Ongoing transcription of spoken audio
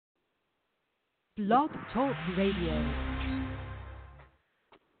Blog Talk Radio.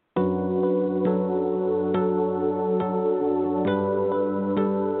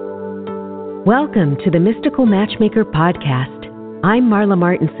 Welcome to the Mystical Matchmaker Podcast. I'm Marla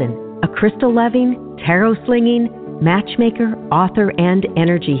Martinson, a crystal-loving, tarot-slinging, matchmaker, author, and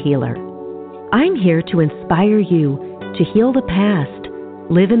energy healer. I'm here to inspire you to heal the past,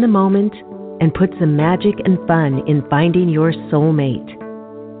 live in the moment, and put some magic and fun in finding your soulmate.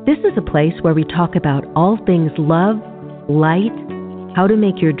 This is a place where we talk about all things love, light, how to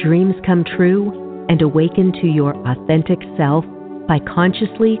make your dreams come true, and awaken to your authentic self by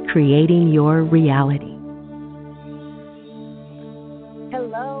consciously creating your reality.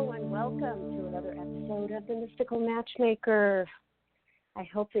 Hello and welcome to another episode of The Mystical Matchmaker. I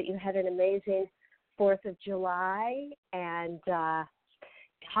hope that you had an amazing 4th of July and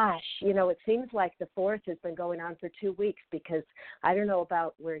it seems like the 4th has been going on for 2 weeks because I don't know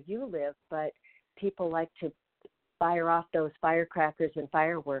about where you live, but people like to fire off those firecrackers and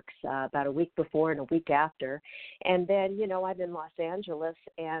fireworks about a week before and a week after. And then, I'm in Los Angeles,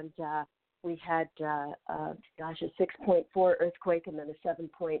 and we had, a 6.4 earthquake and then a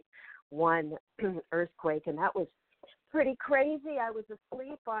 7.1 earthquake, and that was pretty crazy. I was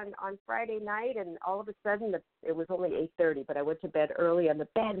asleep on Friday night, and all of a sudden, it was only 8:30, but I went to bed early, and the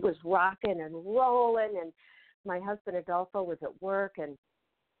bed was rocking and rolling, and my husband Adolfo was at work, and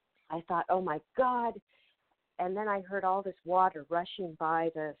I thought, oh, my God. And then I heard all this water rushing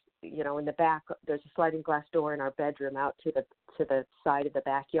by in the back. There's a sliding glass door in our bedroom out to the side of the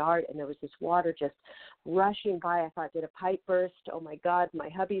backyard, and there was this water just rushing by. I thought, did a pipe burst? Oh, my God, my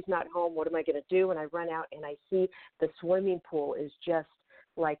hubby's not home. What am I going to do? And I run out, and I see the swimming pool is just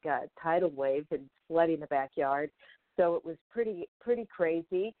like a tidal wave and flooding the backyard. So it was pretty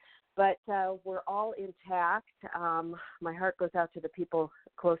crazy. But we're all intact. My heart goes out to the people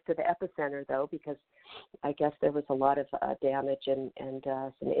close to the epicenter, though, because I guess there was a lot of damage and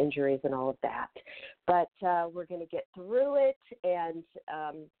some injuries and all of that. But we're going to get through it, and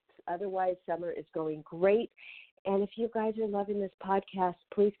otherwise summer is going great. And if you guys are loving this podcast,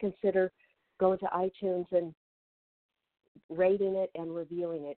 please consider going to iTunes and rating it and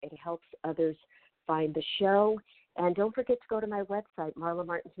reviewing it. It helps others find the show. And don't forget to go to my website,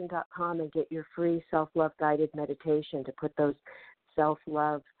 marlamartinson.com, and get your free self-love guided meditation to put those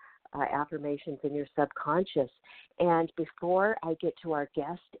self-love affirmations in your subconscious. And before I get to our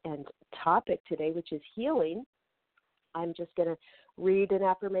guest and topic today, which is healing, I'm just going to read an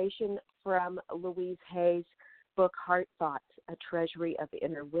affirmation from Louise Hay's book, Heart Thoughts, A Treasury of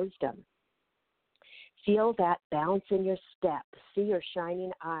Inner Wisdom. Feel that bounce in your step. See your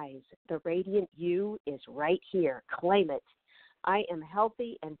shining eyes. The radiant you is right here. Claim it. I am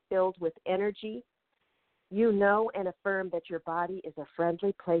healthy and filled with energy. You know and affirm that your body is a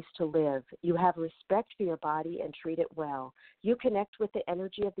friendly place to live. You have respect for your body and treat it well. You connect with the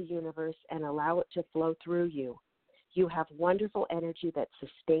energy of the universe and allow it to flow through you. You have wonderful energy that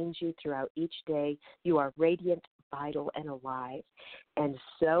sustains you throughout each day. You are radiant, vital, and alive. And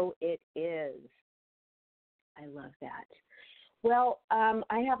so it is. I love that. Well,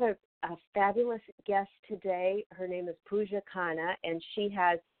 I have a fabulous guest today. Her name is Pooja Khanna, and she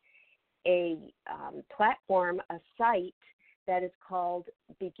has a platform, a site that is called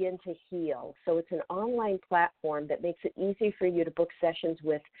Begin to Heal. So it's an online platform that makes it easy for you to book sessions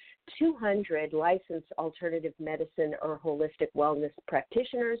with 200 licensed alternative medicine or holistic wellness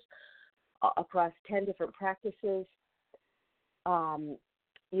practitioners across 10 different practices.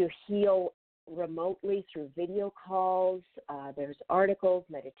 You heal remotely through video calls. There's articles,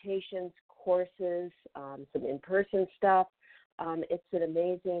 meditations, courses, some in-person stuff. It's an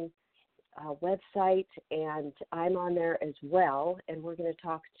amazing website, and I'm on there as well. And we are going to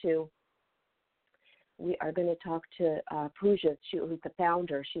talk to Pooja, who's the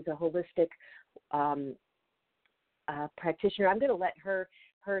founder. She's a holistic practitioner. I'm going to let her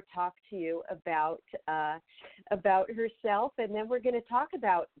talk to you about herself, and then we're going to talk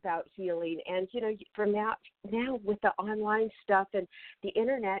about healing. And from now with the online stuff and the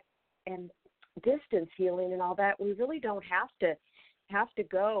internet and distance healing and all that, we really don't have to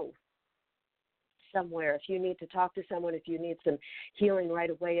go somewhere. If you need to talk to someone, if you need some healing right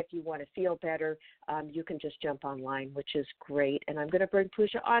away, if you want to feel better, you can just jump online, which is great. And I'm going to bring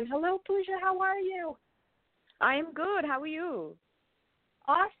Pooja on. Hello, Pooja. How are you? I am good. How are you?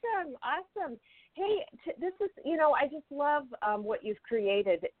 Awesome. Hey, this is, I just love what you've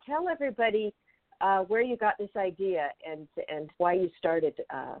created. Tell everybody where you got this idea and why you started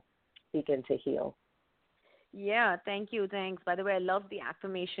Begin to Heal. Yeah, thank you. Thanks. By the way, I love the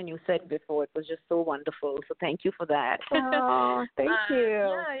affirmation you said before. It was just so wonderful. So thank you for that. Oh, thank you.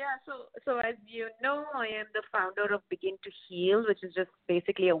 Yeah. So as you know, I am the founder of Begin to Heal, which is just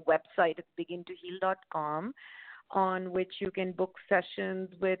basically a website. It's begintoheal.com, on which you can book sessions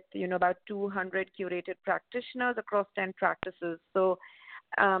with, about 200 curated practitioners across 10 practices. So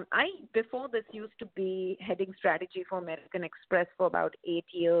I, before this, used to be heading strategy for American Express for about 8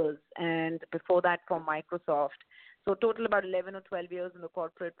 years, and before that for Microsoft. So total about 11 or 12 years in the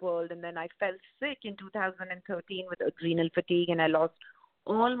corporate world, and then I fell sick in 2013 with adrenal fatigue, and I lost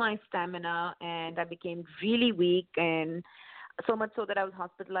all my stamina, and I became really weak, and so much so that I was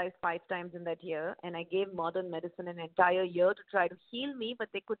hospitalized 5 times in that year, and I gave modern medicine an entire year to try to heal me, but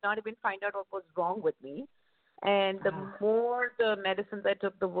they could not even find out what was wrong with me. And the more the medicines I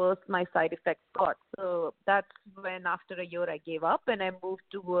took, the worse my side effects got. So that's when, after a year, I gave up and I moved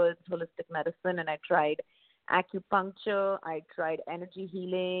towards holistic medicine, and I tried acupuncture, I tried energy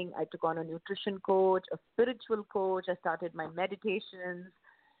healing, I took on a nutrition coach, a spiritual coach, I started my meditations,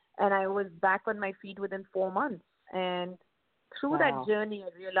 and I was back on my feet within 4 months. And through that Wow. journey, I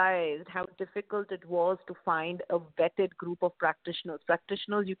realized how difficult it was to find a vetted group of practitioners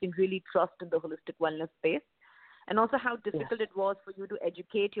you can really trust in the holistic wellness space, and also how Yes. difficult it was for you to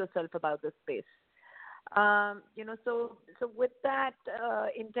educate yourself about this space. So with that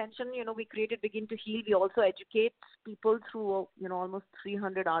intention, we created Begin to Heal. We also educate people through, almost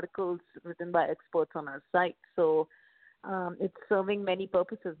 300 articles written by experts on our site. So it's serving many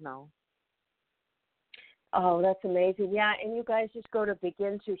purposes now. Oh, that's amazing. Yeah, and you guys just go to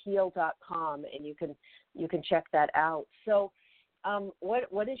begintoheal.com and you can check that out. So,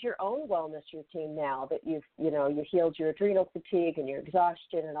 what is your own wellness routine now that you healed your adrenal fatigue and your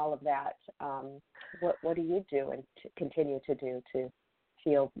exhaustion and all of that? What do you do and to continue to do to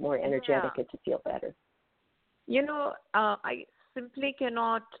feel more energetic Yeah. and to feel better? I simply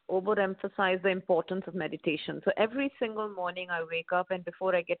cannot overemphasize the importance of meditation. So every single morning I wake up, and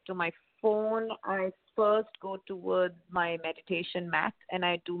before I get to my phone, I first go towards my meditation mat and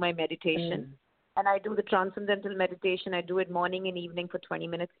I do my meditation. Mm. And I do the transcendental meditation. I do it morning and evening for 20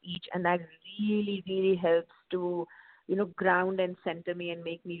 minutes each. And that really, really helps to, ground and center me and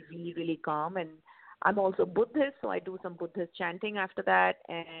make me really, really calm. And I'm also Buddhist, so I do some Buddhist chanting after that.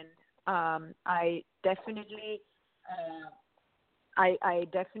 And I definitely uh, I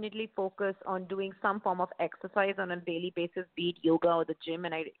definitely focus on doing some form of exercise on a daily basis, be it yoga or the gym,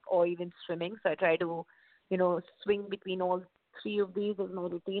 or even swimming. So I try to, swing between all three of these as my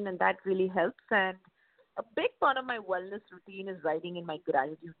routine, and that really helps. And a big part of my wellness routine is writing in my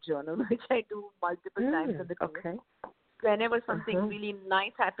gratitude journal, which I do multiple times in the day. Okay. Whenever something Uh-huh. really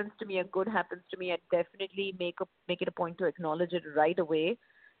nice happens to me, or good happens to me, I definitely make it a point to acknowledge it right away.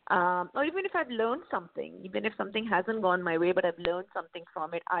 Or even if I've learned something, even if something hasn't gone my way, but I've learned something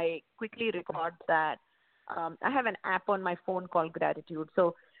from it, I quickly record that. I have an app on my phone called Gratitude.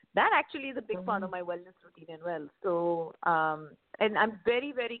 So that actually is a big part Mhm. of my wellness routine as well. So, and I'm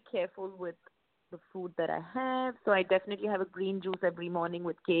very, very careful with the food that I have. So I definitely have a green juice every morning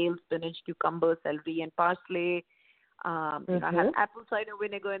with kale, spinach, cucumber, celery, and parsley. I have Mhm. apple cider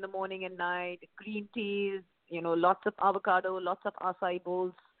vinegar in the morning and night, green teas, lots of avocado, lots of acai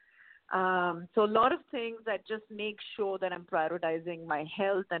bowls. So a lot of things that just make sure that I'm prioritizing my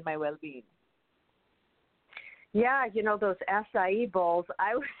health and my well-being. Yeah, those acai bowls.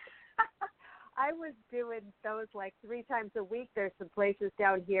 I was doing those like 3 times a week. There's some places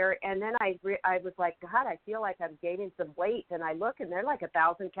down here, and then I was like, God, I feel like I'm gaining some weight, and I look, and they're like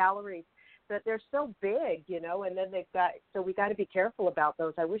 1,000 calories, but they're so big, and then so we got to be careful about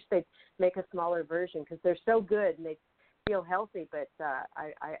those. I wish they'd make a smaller version because they're so good and they feel healthy, but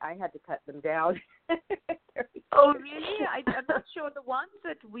I had to cut them down. Oh, really? I'm not sure. The ones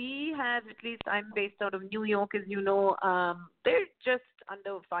that we have, at least I'm based out of New York, as you know, they're just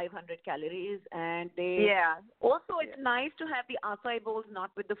under 500 calories. And Yeah. also, it's nice to have the acai bowls,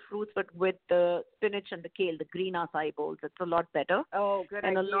 not with the fruits, but with the spinach and the kale, the green acai bowls. It's a lot better Oh, good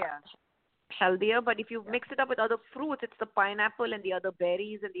and a lot idea. healthier. But if you Yeah. mix it up with other fruits, it's the pineapple and the other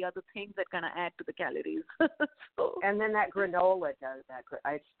berries and the other things that kind of add to the calories. So, And then that granola does that.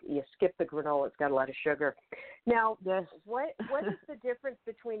 You skip the granola; it's got a lot of sugar. Now, yes. what is the difference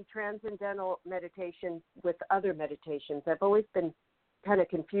between transcendental meditation with other meditations? I've always been kind of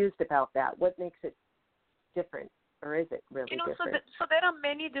confused about that. What makes it different, or is it really different? So there are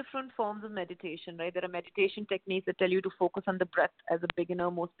many different forms of meditation, right? There are meditation techniques that tell you to focus on the breath. As a beginner,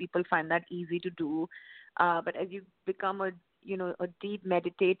 most people find that easy to do. But as you become a a deep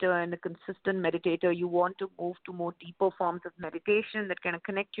meditator and a consistent meditator, you want to move to more deeper forms of meditation that kind of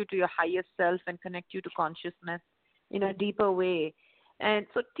connect you to your higher self and connect you to consciousness in a deeper way. And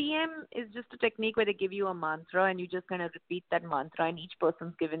so TM is just a technique where they give you a mantra and you just kind of repeat that mantra, and each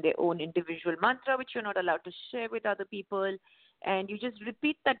person's given their own individual mantra, which you're not allowed to share with other people. And you just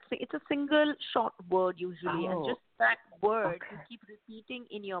repeat that. It's a single short word usually, and just that word you keep repeating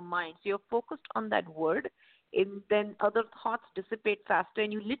in your mind. So you're focused on that word, and then other thoughts dissipate faster,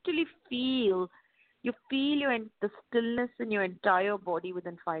 and you literally feel the stillness in your entire body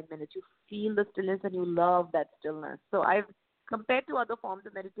within 5 minutes. You feel the stillness and you love that stillness. So compared to other forms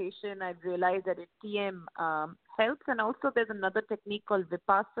of meditation, I've realized that TM helps. And also there's another technique called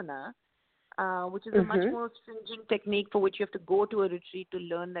Vipassana, which is a much more stringent technique for which you have to go to a retreat to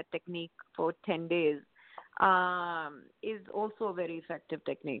learn that technique for 10 days, is also a very effective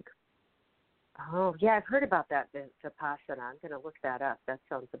technique. Oh, yeah, I've heard about that, the Vipassana. I'm going to look that up. That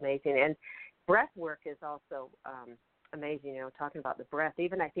sounds amazing. And breath work is also amazing, talking about the breath.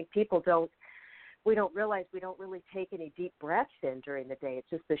 Even I think we don't realize we don't really take any deep breaths in during the day. It's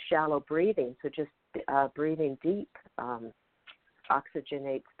just the shallow breathing. So just breathing deep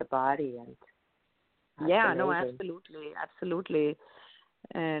oxygenates the body. And yeah, amazing. No, absolutely.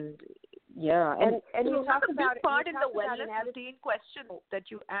 And yeah, and you talk about big part in the wellness routine question that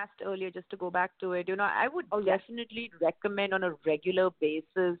you asked earlier. Just to go back to it, I would definitely recommend on a regular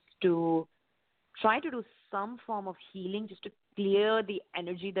basis to try to do some form of healing, just to clear the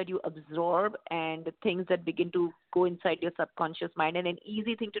energy that you absorb and the things that begin to go inside your subconscious mind. And an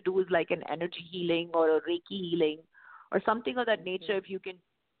easy thing to do is like an energy healing or a Reiki healing or something of that nature. If you can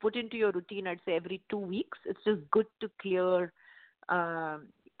put into your routine, I'd say every 2 weeks, it's just good to clear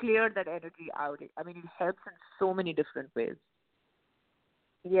that energy out. I mean, it helps in so many different ways.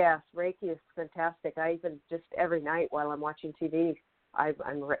 Yes, Reiki is fantastic. I even just every night while I'm watching TV, I'm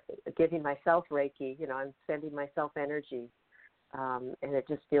giving myself Reiki. I'm sending myself energy, and it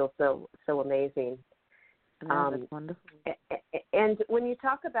just feels so amazing. That's wonderful. And when you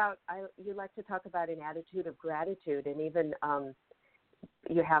talk about, you like to talk about an attitude of gratitude, and even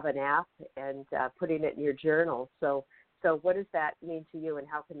you have an app and putting it in your journal. So what does that mean to you, and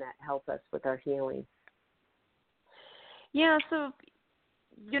how can that help us with our healing? Yeah, so,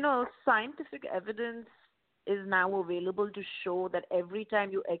 scientific evidence is now available to show that every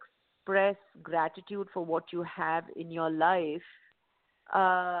time you express gratitude for what you have in your life,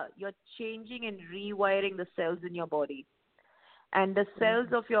 you're changing and rewiring the cells in your body. And the cells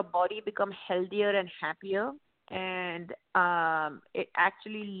of your body become healthier and happier, and it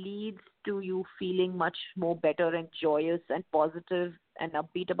actually leads to you feeling much more better and joyous and positive and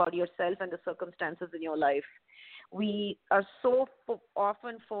upbeat about yourself and the circumstances in your life. We are so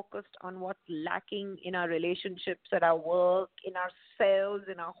often focused on what's lacking in our relationships, at our work, in ourselves,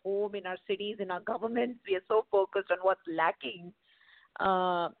 in our home, in our cities, in our governments. We are so focused on what's lacking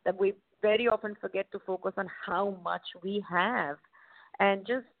that we very often forget to focus on how much we have. And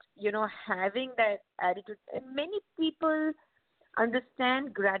just, having that attitude. And many people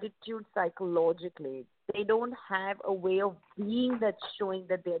understand gratitude psychologically. They don't have a way of being that's showing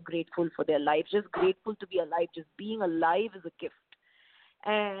that they're grateful for their life, just grateful to be alive. Just being alive is a gift.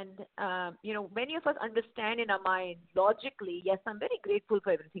 And, many of us understand in our mind logically, yes, I'm very grateful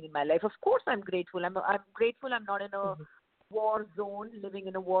for everything in my life. Of course I'm grateful. I'm grateful I'm not in a war zone, living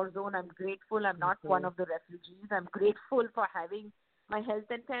in a war zone. I'm grateful I'm not one of the refugees. I'm grateful for having my health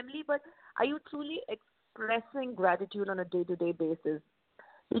and family. But are you truly expressing gratitude on a day-to-day basis?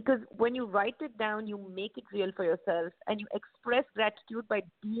 Because when you write it down, you make it real for yourself, and you express gratitude by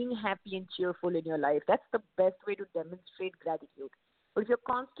being happy and cheerful in your life. That's the best way to demonstrate gratitude. But if you're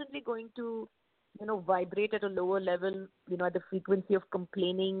constantly going to, vibrate at a lower level, at the frequency of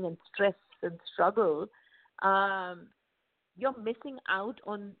complaining and stress and struggle, you're missing out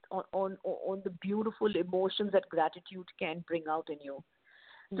on the beautiful emotions that gratitude can bring out in you.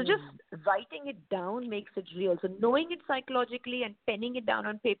 So just writing it down makes it real. So knowing it psychologically and penning it down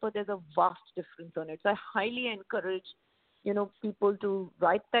on paper, there's a vast difference on it. So I highly encourage, people to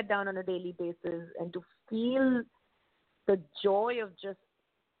write that down on a daily basis and to feel the joy of just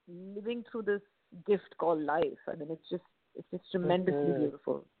living through this gift called life. I mean, it's just tremendously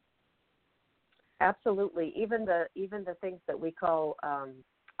beautiful. Absolutely. Even the things that we call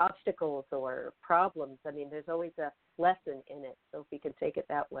obstacles or problems, I mean, there's always a lesson in it. So if we can take it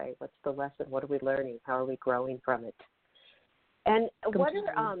that way, what's the lesson? What are we learning? How are we growing from it? And what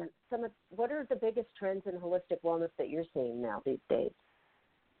are the biggest trends in holistic wellness that you're seeing now these days?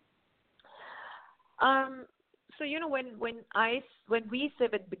 So when we say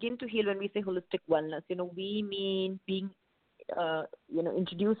begin to heal, when we say holistic wellness, we mean being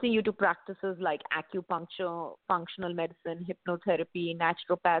introducing you to practices like acupuncture, functional medicine, hypnotherapy,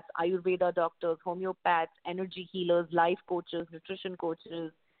 naturopaths, Ayurveda doctors, homeopaths, energy healers, life coaches, nutrition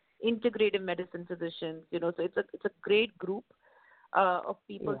coaches, integrative medicine physicians. So it's a great group of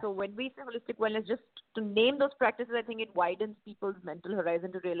people. Yeah. So when we say holistic wellness, just to name those practices, I think it widens people's mental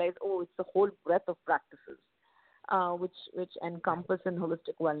horizon to realize, it's the whole breadth of practices which encompass in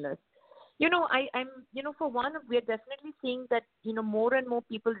holistic wellness. I'm for one, we are definitely seeing that more and more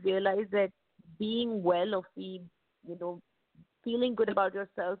people realize that being well or feeling good about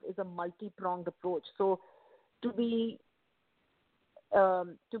yourself is a multi-pronged approach. So to be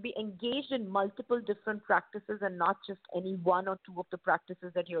engaged in multiple different practices and not just any one or two of the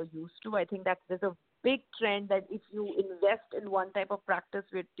practices that you're used to. I think that there's a big trend that if you invest in one type of practice,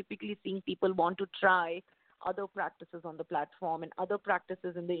 we're typically seeing people want to try other practices on the platform and other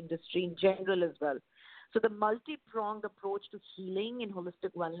practices in the industry in general as well. So the multi-pronged approach to healing in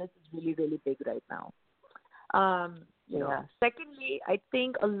holistic wellness is really, really big right now. Secondly, I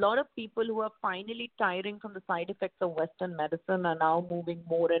think a lot of people who are finally tiring from the side effects of Western medicine are now moving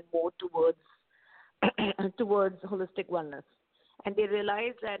more and more towards holistic wellness. And they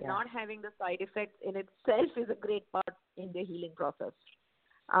realize that not having the side effects in itself is a great part in their healing process.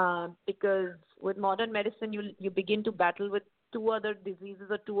 Because with modern medicine, you begin to battle with two other diseases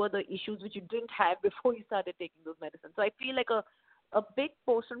or two other issues which you didn't have before you started taking those medicines. So I feel like a big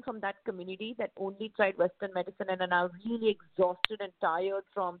portion from that community that only tried Western medicine and are now really exhausted and tired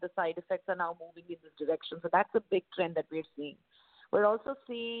from the side effects are now moving in this direction. So that's a big trend that we're seeing. We're also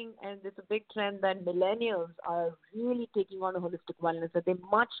seeing, and it's a big trend, that millennials are really taking on a holistic wellness, that they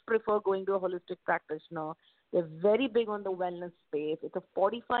much prefer going to a holistic practitioner. They're very big on the wellness space. It's a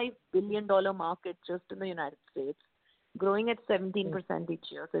 $45 billion market just in the United States, growing at 17%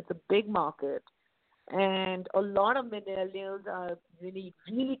 each year. So it's a big market. And a lot of millennials are really,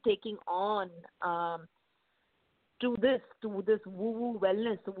 really taking on to this woo-woo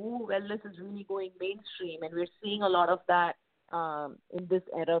wellness. The woo-woo wellness is really going mainstream, and we're seeing a lot of that in this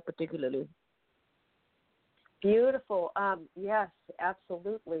era particularly. Beautiful. Yes,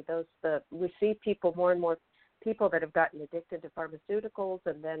 absolutely. We see more and more people that have gotten addicted to pharmaceuticals,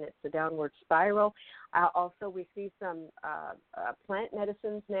 and then it's a downward spiral. Also, we see some plant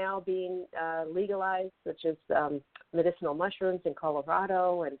medicines now being legalized, such as medicinal mushrooms in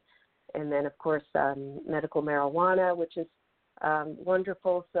Colorado, and then, of course, medical marijuana, which is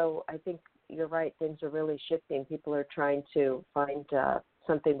wonderful. So I think you're right. Things are really shifting. People are trying to find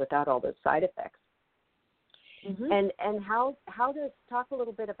something without all those side effects. Mm-hmm. And how does, talk a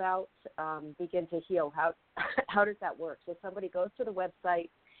little bit about Begin to Heal? How does that work? So somebody goes to the website,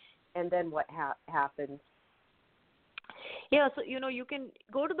 and then what happens? Yeah, so you can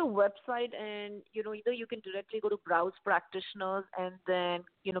go to the website, and either you can directly go to browse practitioners, and then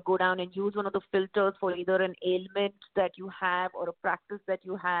go down and use one of the filters for either an ailment that you have or a practice that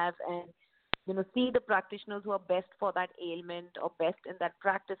you have, and see the practitioners who are best for that ailment or best in that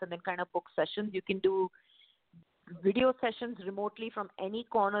practice, and then kind of book sessions. You can do video sessions remotely from any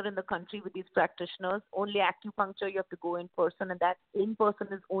corner in the country with these practitioners. Only acupuncture, you have to go in person, and that in person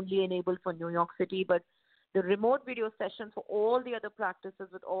is only enabled for New York City. But the remote video sessions for all the other practices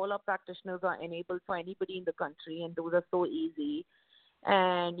with all our practitioners are enabled for anybody in the country, and those are so easy.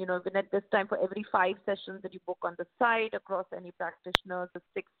 And, even at this time, for every 5 sessions that you book on the site across any practitioners, the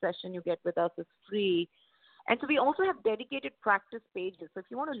 6th session you get with us is free. And so we also have dedicated practice pages. So if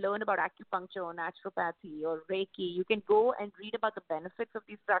you want to learn about acupuncture or naturopathy or Reiki, you can go and read about the benefits of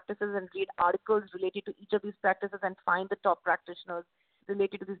these practices and read articles related to each of these practices and find the top practitioners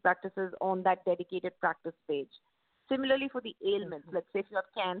related to these practices on that dedicated practice page. Similarly, for the ailments, let's say if you have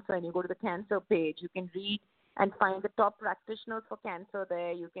cancer and you go to the cancer page, you can read and find the top practitioners for cancer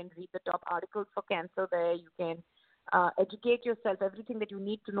there. You can read the top articles for cancer there. You can educate yourself, everything that you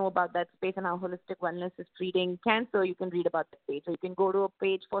need to know about that space and how holistic wellness is treating cancer. You can read about that page. So you can go to a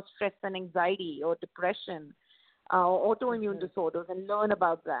page for stress and anxiety or depression or autoimmune disorders and learn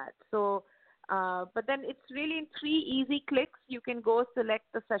about that. So, but then it's really in 3 easy clicks. You can go select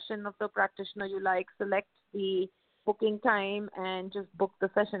the session of the practitioner you like, select the booking time, and just book the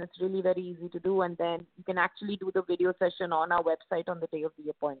session. It's really very easy to do, and then you can actually do the video session on our website on the day of the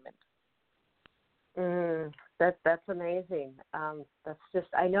appointment. That's amazing. That's just,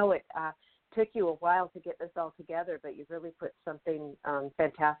 I know it took you a while to get this all together, but you really put something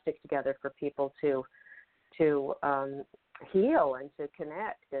fantastic together for people to heal and to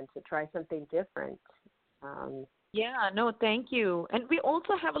connect and to try something different. Yeah, no, thank you. And we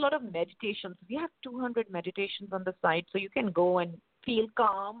also have a lot of meditations. We have 200 meditations on the site, so you can go and feel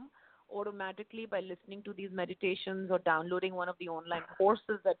calm automatically by listening to these meditations or downloading one of the online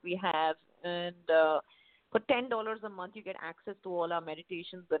courses that we have. And for $10 a month, you get access to all our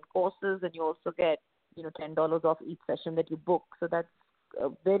meditations and courses, and you also get, $10 off each session that you book. So that's a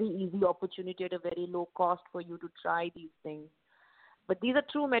very easy opportunity at a very low cost for you to try these things. But these are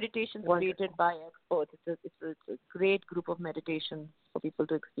true meditations created by experts. It's a great group of meditations for people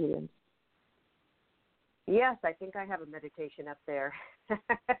to experience. Yes, I think I have a meditation up there.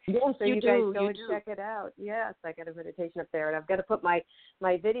 Yes, so you guys go and do. check it out. Yes, I got a meditation up there, and I've got to put my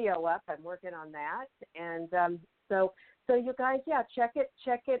video up. I'm working on that, and so you guys, check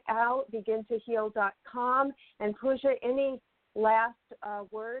it out. BeginToHeal.com. And Pooja, any last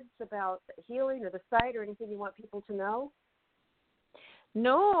words about healing or the site or anything you want people to know?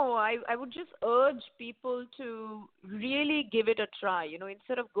 No, I would just urge people to really give it a try.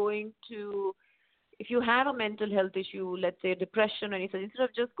 Instead of going to, if you have a mental health issue, let's say depression or anything, instead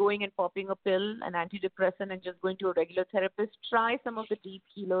of just going and popping a pill, an antidepressant, and just going to a regular therapist, try some of the deep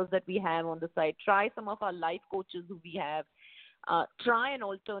healers that we have on the site. Try some of our life coaches who we have. Try an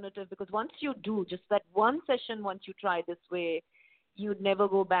alternative, because once you do, just that one session, once you try this way, you'd never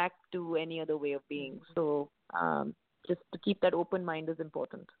go back to any other way of being. So just to keep that open mind is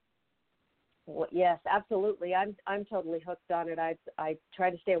important. Well, yes, absolutely. I'm totally hooked on it. I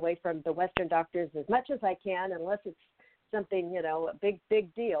try to stay away from the Western doctors as much as I can, unless it's something, a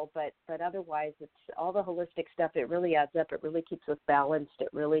big deal. But otherwise, it's all the holistic stuff. It really adds up. It really keeps us balanced. It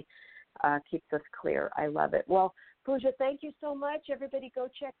really keeps us clear. I love it. Well, Pooja, thank you so much. Everybody go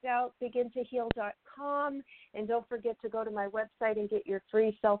check out BeginToHeal.com. And don't forget to go to my website and get your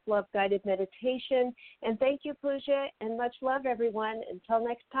free self-love guided meditation. And thank you, Pooja, and much love, everyone. Until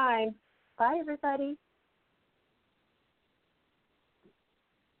next time. Bye, everybody.